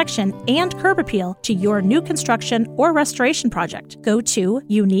value, protection, and curb appeal to your new construction or restoration project. Go to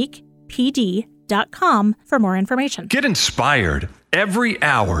uniquepd.com for more information. Get inspired. every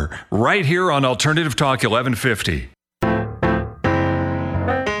hour right here on Alternative Talk 1150.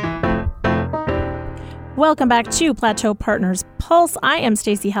 Welcome back to Plateau Partners Pulse. I am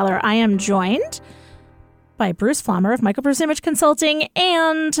Stacey Heller. I am joined by Bruce Flommer of Michael Bruce Image Consulting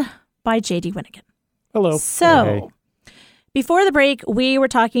and by JD Winnigan. Hello. So, before the break, we were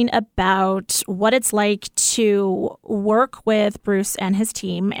talking about what it's like to work with Bruce and his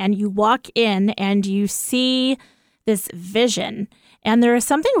team, and you walk in and you see this vision, and there is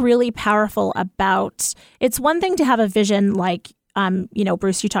something really powerful about, it's one thing to have a vision like,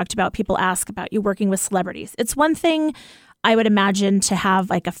 Bruce, you talked about people ask about you working with celebrities. It's one thing, I would imagine, to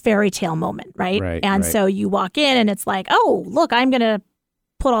have like a fairy tale moment, right? And so you walk in and it's like, oh, look, I'm going to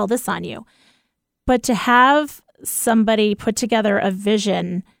put all this on you. But to have somebody put together a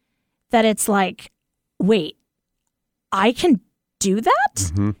vision that it's like, wait, I can do that?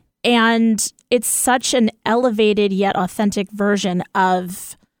 Mm-hmm. And it's such an elevated yet authentic version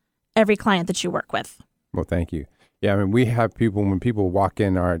of every client that you work with. Well, thank you. Yeah, I mean, we have people, when people walk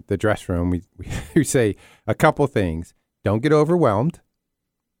in the dress room, we say a couple things. Don't get overwhelmed,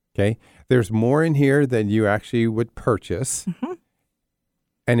 okay? There's more in here than you actually would purchase,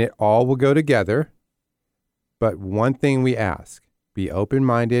 and it all will go together. But one thing we ask, be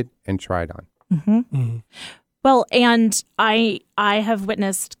open-minded and try it on. Well, and I have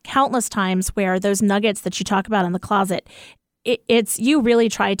witnessed countless times where those nuggets that you talk about in the closet, it's you really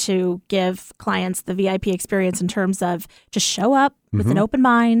try to give clients the VIP experience in terms of just show up with an open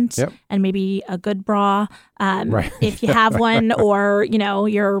mind and maybe a good bra if you have one, or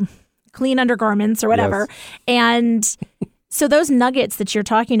your clean undergarments or whatever. Yes. And so those nuggets that you're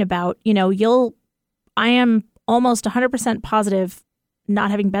talking about, I am almost 100% positive,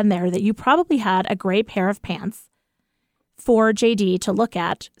 not having been there, that you probably had a gray pair of pants for JD to look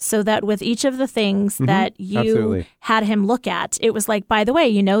at, so that with each of the things that you had him look at, it was like, by the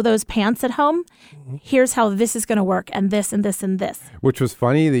way, those pants at home, here's how this is going to work, and this and this and this. Which was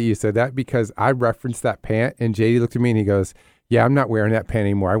funny that you said that, because I referenced that pant and JD looked at me and he goes, yeah, I'm not wearing that pant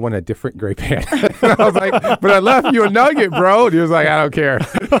anymore. I want a different gray pant. I was like, but I left you a nugget, bro. And he was like, I don't care.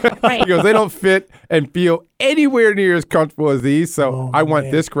 He goes, they don't fit and feel anywhere near as comfortable as these. So I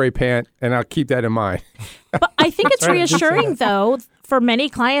want this gray pant, and I'll keep that in mind. But I think it's reassuring, though, for many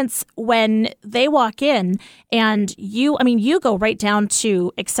clients when they walk in and you go right down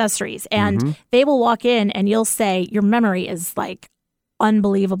to accessories, and they will walk in and you'll say, your memory is like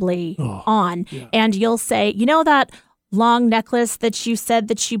unbelievably on. Yeah. And you'll say, that long necklace that you said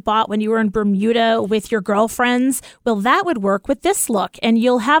that you bought when you were in Bermuda with your girlfriends, well, that would work with this look. And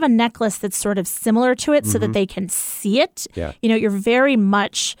you'll have a necklace that's sort of similar to it so that they can see it. Yeah. You're very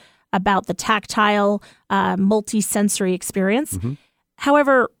much about the tactile, multi-sensory experience.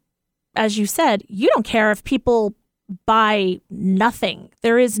 However, as you said, you don't care if people buy nothing.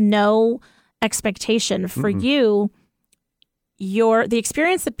 There is no expectation for you. The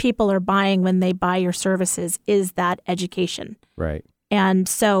experience that people are buying when they buy your services is that education. Right. And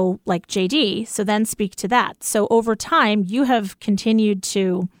so, like JD, so then speak to that. So over time, you have continued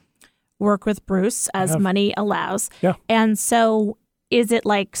to work with Bruce as money allows. Yeah. And so is it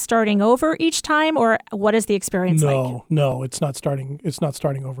like starting over each time, or what is the experience like? No, it's not starting. It's not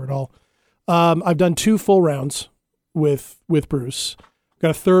starting over at all. I've done 2 full rounds with Bruce.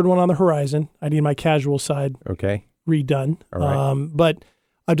 Got a third one on the horizon. I need my casual side redone. All right. But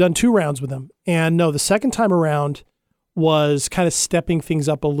I've done 2 rounds with him. And no, the second time around was kind of stepping things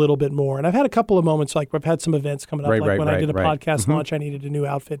up a little bit more. And I've had a couple of moments, like I've had some events coming up, when I did a podcast launch, I needed a new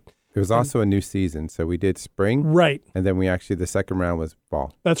outfit. It was also a new season. So we did spring. Right. And then the second round was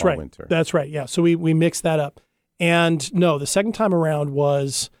fall. That's right. Winter. That's right. Yeah. So we mixed that up. And no, the second time around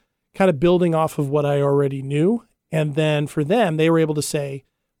was kind of building off of what I already knew. And then for them, they were able to say,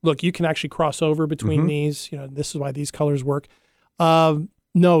 look, you can actually cross over between these. This is why these colors work. No,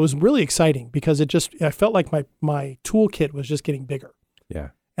 it was really exciting because I felt like my toolkit was just getting bigger. Yeah.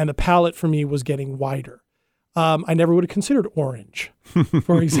 And the palette for me was getting wider. I never would have considered orange,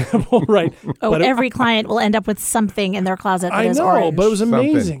 for example, right? But every client will end up with something in their closet that is orange. I know, but it was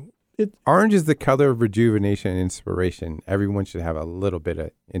amazing. Orange is the color of rejuvenation and inspiration. Everyone should have a little bit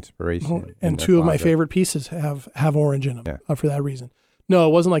of inspiration. And 2 of my favorite pieces have orange in them for that reason. No,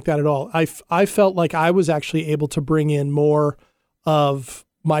 it wasn't like that at all. I felt like I was actually able to bring in more of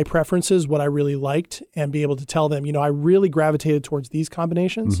my preferences, what I really liked, and be able to tell them, I really gravitated towards these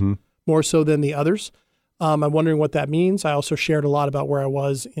combinations more so than the others. I'm wondering what that means. I also shared a lot about where I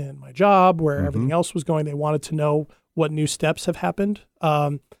was in my job, where everything else was going. They wanted to know what new steps have happened.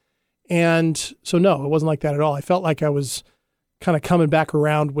 And so, no, it wasn't like that at all. I felt like I was kind of coming back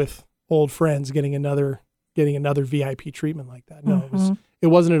around with old friends, getting another getting another VIP treatment like that. No, it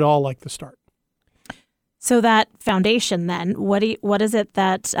wasn't at all like the start. So that foundation then, what is it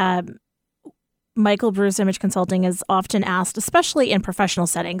that Michael Bruce Image Consulting is often asked, especially in professional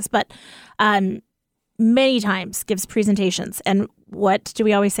settings, but many times gives presentations. And what do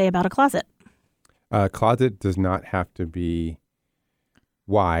we always say about a closet? A closet does not have to be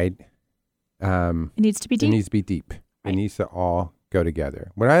wide. It needs to be deep. It needs to be deep. Right. It needs to all go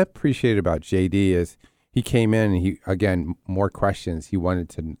together. What I appreciate about JD is he came in and again, more questions. He wanted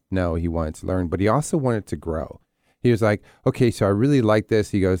to know, he wanted to learn, but he also wanted to grow. He was like, okay, so I really like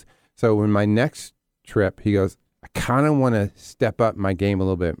this. He goes, so when my next trip, he goes, I kind of want to step up my game a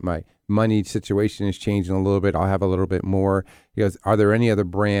little bit. My money situation is changing a little bit. I'll have a little bit more. He goes, are there any other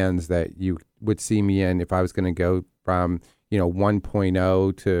brands that you would see me in if I was going to go from,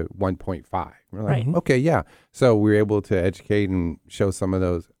 1.0 to 1.5? We're like, okay, yeah. So we were able to educate and show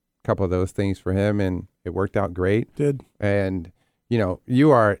couple of those things for him, and it worked out great. Did. And,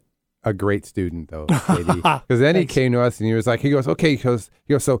 you are a great student, though, Katie. Because then he came to us and he was like, he goes,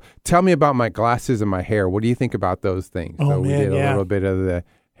 so tell me about my glasses and my hair. What do you think about those things? Oh, so we man, did a little bit of the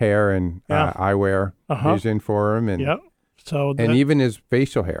hair and eyewear vision for him. And, So and even his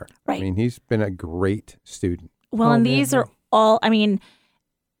facial hair. Right. I mean, he's been a great student. Well, and these are all,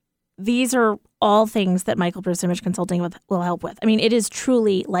 these are all things that Michael Bruce Image Consulting will help with. I mean, it is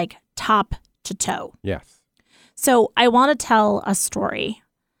truly like top to toe. Yes. So I want to tell a story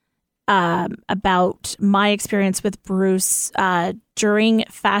about my experience with Bruce during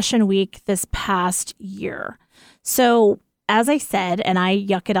Fashion Week this past year. So as I said, and I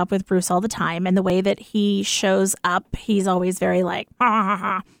yuck it up with Bruce all the time, and the way that he shows up, he's always very like, ha, ha,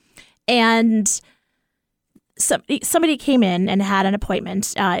 ha. And somebody came in and had an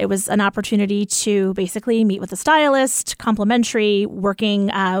appointment. It was an opportunity to basically meet with a stylist, complimentary, working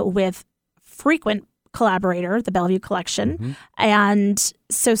with frequent collaborator, the Bellevue Collection. And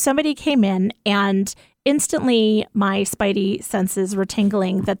so somebody came in, and instantly my spidey senses were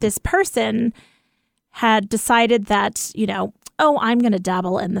tingling that this person had decided that, I'm going to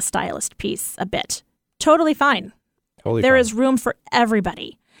dabble in the stylist piece a bit. Totally fine. There is room for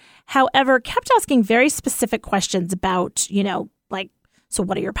everybody. However, kept asking very specific questions about, so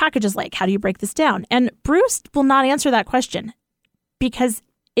what are your packages like? How do you break this down? And Bruce will not answer that question because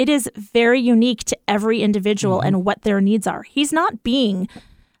it is very unique to every individual and what their needs are. He's not being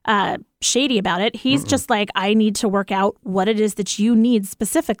shady about it. He's just like, I need to work out what it is that you need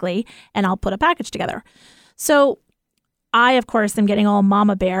specifically, and I'll put a package together. So I, of course, am getting all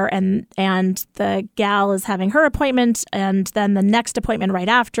mama bear, and the gal is having her appointment, and then the next appointment right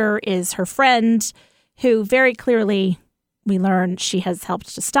after is her friend, who very clearly we learn she has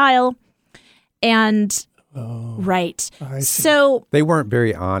helped to style. And right. So they weren't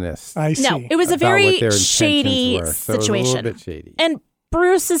very honest. I see. No, it was a very shady so situation. it was a little bit shady. And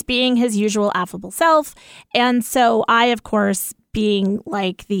Bruce is being his usual affable self. And so I, of course, being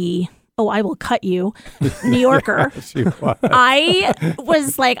like the, I will cut you, New Yorker. I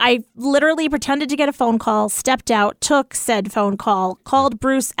was like, I literally pretended to get a phone call, stepped out, took said phone call, called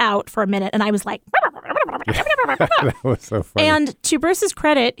Bruce out for a minute, and I was like, that was so funny. And to Bruce's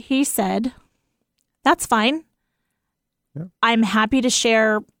credit, he said, that's fine. Yeah. I'm happy to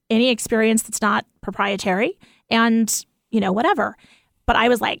share any experience that's not proprietary and, whatever. But I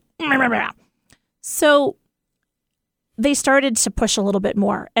was like, so they started to push a little bit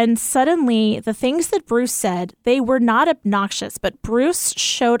more. And suddenly the things that Bruce said, they were not obnoxious, but Bruce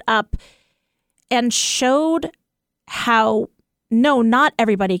showed up and showed how, no, not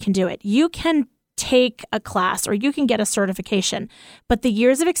everybody can do it. You can take a class or you can get a certification, but the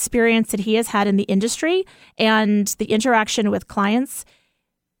years of experience that he has had in the industry and the interaction with clients,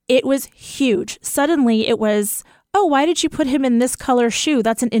 it was huge. Suddenly it was, why did you put him in this color shoe?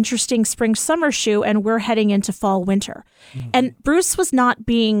 That's an interesting spring-summer shoe, and we're heading into fall-winter. And Bruce was not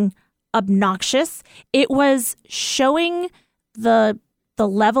being obnoxious. It was showing the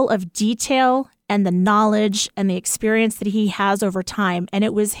level of detail and the knowledge and the experience that he has over time. And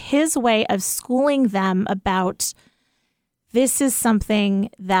it was his way of schooling them about this is something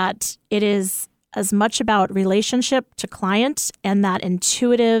that it is as much about relationship to client and that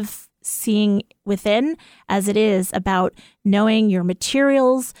intuitive seeing within as it is about knowing your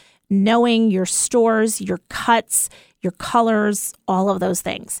materials, knowing your stores, your cuts, your colors, all of those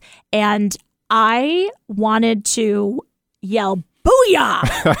things. And I wanted to yell, booyah!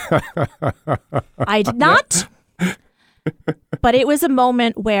 I did not. But it was a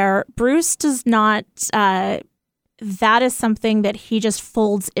moment where Bruce does not, that is something that he just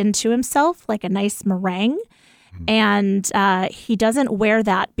folds into himself like a nice meringue. And he doesn't wear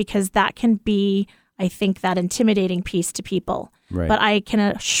that because that can be, I think that intimidating piece to people. Right. But I can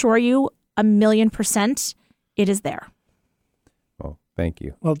assure you 1,000,000% it is there. Well, thank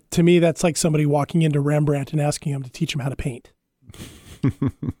you. Well, to me, that's like somebody walking into Rembrandt and asking him to teach him how to paint.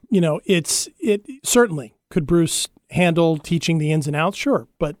 It certainly could Bruce handle teaching the ins and outs? Sure.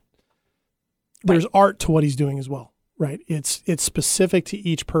 But there's art to what he's doing as well, right? It's specific to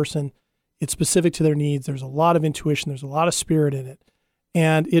each person. It's specific to their needs. There's a lot of intuition. There's a lot of spirit in it.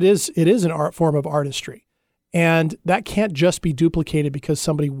 And it is an art form of artistry. And that can't just be duplicated because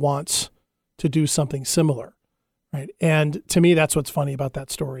somebody wants to do something similar, right? And to me, that's what's funny about that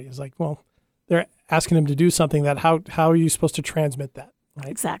story is like, well, they're asking him to do something that how are you supposed to transmit that, right?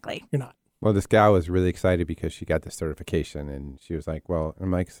 Exactly. You're not. Well, this gal was really excited because she got the certification, and she was like, well,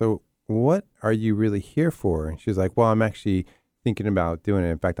 I'm like, so what are you really here for? And she was like, well, I'm actually thinking about doing it.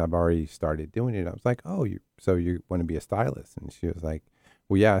 In fact, I've already started doing it. I was like, oh, so you want to be a stylist? And she was like,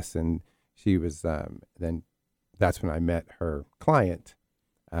 well, yes. And she was, then that's when I met her client.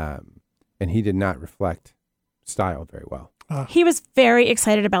 And he did not reflect style very well. He was very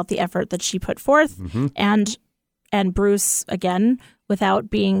excited about the effort that she put forth. Mm-hmm. And Bruce, again, without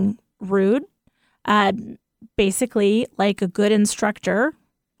being rude, basically like a good instructor,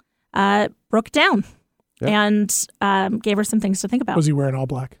 broke down and gave her some things to think about. Was he wearing all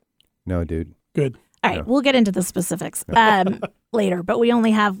black? No, dude. Good. All right, we'll get into the specifics later, but we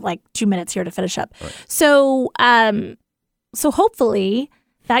only have like 2 minutes here to finish up. Right. So hopefully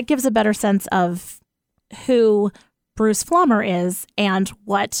that gives a better sense of who Bruce Flommer is and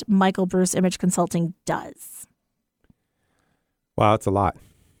what Michael Bruce Image Consulting does. Wow, it's a lot.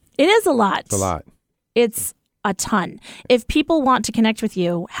 It is a lot. It's a lot. It's a ton. If people want to connect with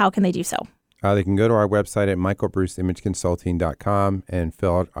you, how can they do so? They can go to our website at michaelbruceimageconsulting.com and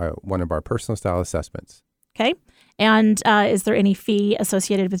fill out one of our personal style assessments. Okay. And is there any fee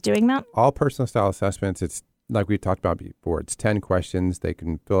associated with doing that? All personal style assessments, it's like we talked about before, it's 10 questions. They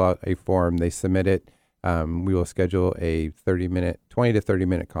can fill out a form. They submit it. We will schedule a 20 to 30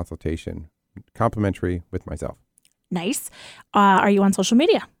 minute consultation, complimentary with myself. Nice. Are you on social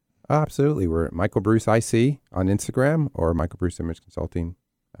media? Absolutely. We're at Michael Bruce IC on Instagram or Michael Bruce Image Consulting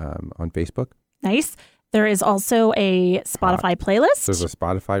on Facebook. Nice. There is also a Spotify playlist. There's a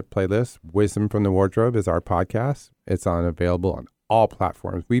Spotify playlist. Wisdom from the Wardrobe is our podcast. It's available on all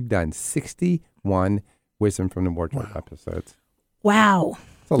platforms. We've done 61 Wisdom from the Wardrobe episodes. Wow.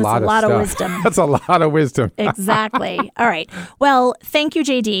 That's a lot of wisdom. That's a lot of wisdom. Exactly. All right. Well, thank you,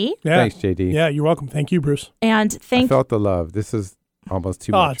 JD. Yeah. Thanks, JD. Yeah, you're welcome. Thank you, Bruce. And I felt the love. This is almost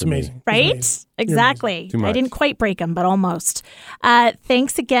too much. Oh, it's for me. amazing. Right? It's amazing. Exactly. Too much. I didn't quite break them, but almost.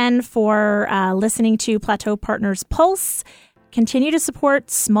 Thanks again for listening to Plateau Partners Pulse. Continue to support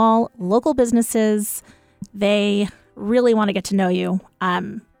small local businesses. They really want to get to know you,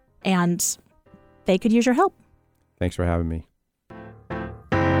 and they could use your help. Thanks for having me.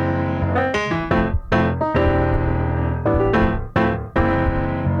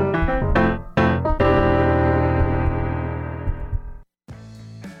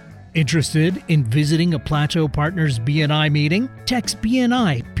 Interested in visiting a Plateau Partners BNI meeting? Text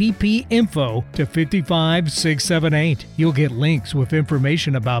BNI PP Info to 55678. You'll get links with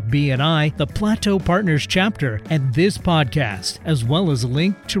information about BNI, the Plateau Partners chapter, and this podcast, as well as a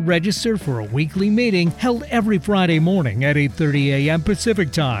link to register for a weekly meeting held every Friday morning at 8:30 a.m.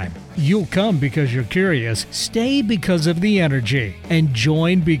 Pacific Time. You'll come because you're curious, stay because of the energy, and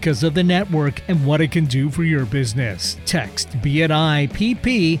join because of the network and what it can do for your business. Text BNI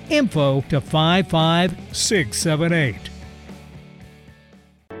PP Info to 55678.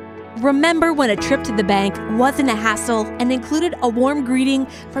 Remember when a trip to the bank wasn't a hassle and included a warm greeting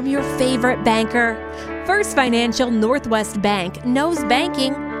from your favorite banker? First Financial Northwest Bank knows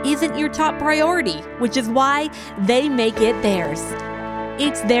banking isn't your top priority, which is why they make it theirs.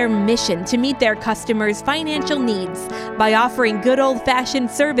 It's their mission to meet their customers' financial needs by offering good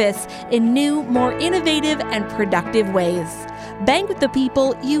old-fashioned service in new, more innovative and productive ways. Bank with the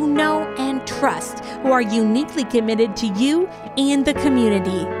people you know and trust who are uniquely committed to you and the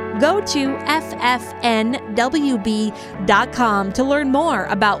community. Go to ffnwb.com to learn more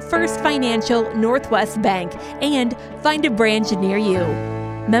about First Financial Northwest Bank and find a branch near you.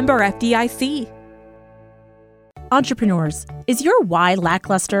 Member FDIC. Entrepreneurs, is your why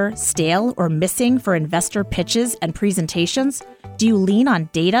lackluster, stale, or missing for investor pitches and presentations? Do you lean on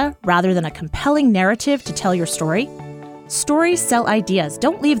data rather than a compelling narrative to tell your story? Stories sell ideas,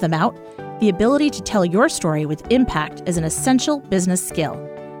 don't leave them out. The ability to tell your story with impact is an essential business skill.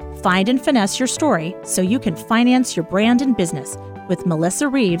 Find and finesse your story so you can finance your brand and business with Melissa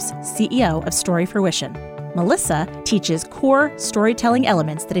Reeves, CEO of Story Fruition. Melissa teaches core storytelling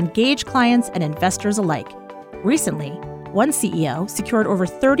elements that engage clients and investors alike. Recently, one CEO secured over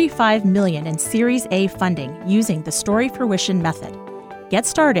 $35 million in Series A funding using the Story Fruition method. Get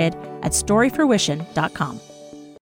started at storyfruition.com.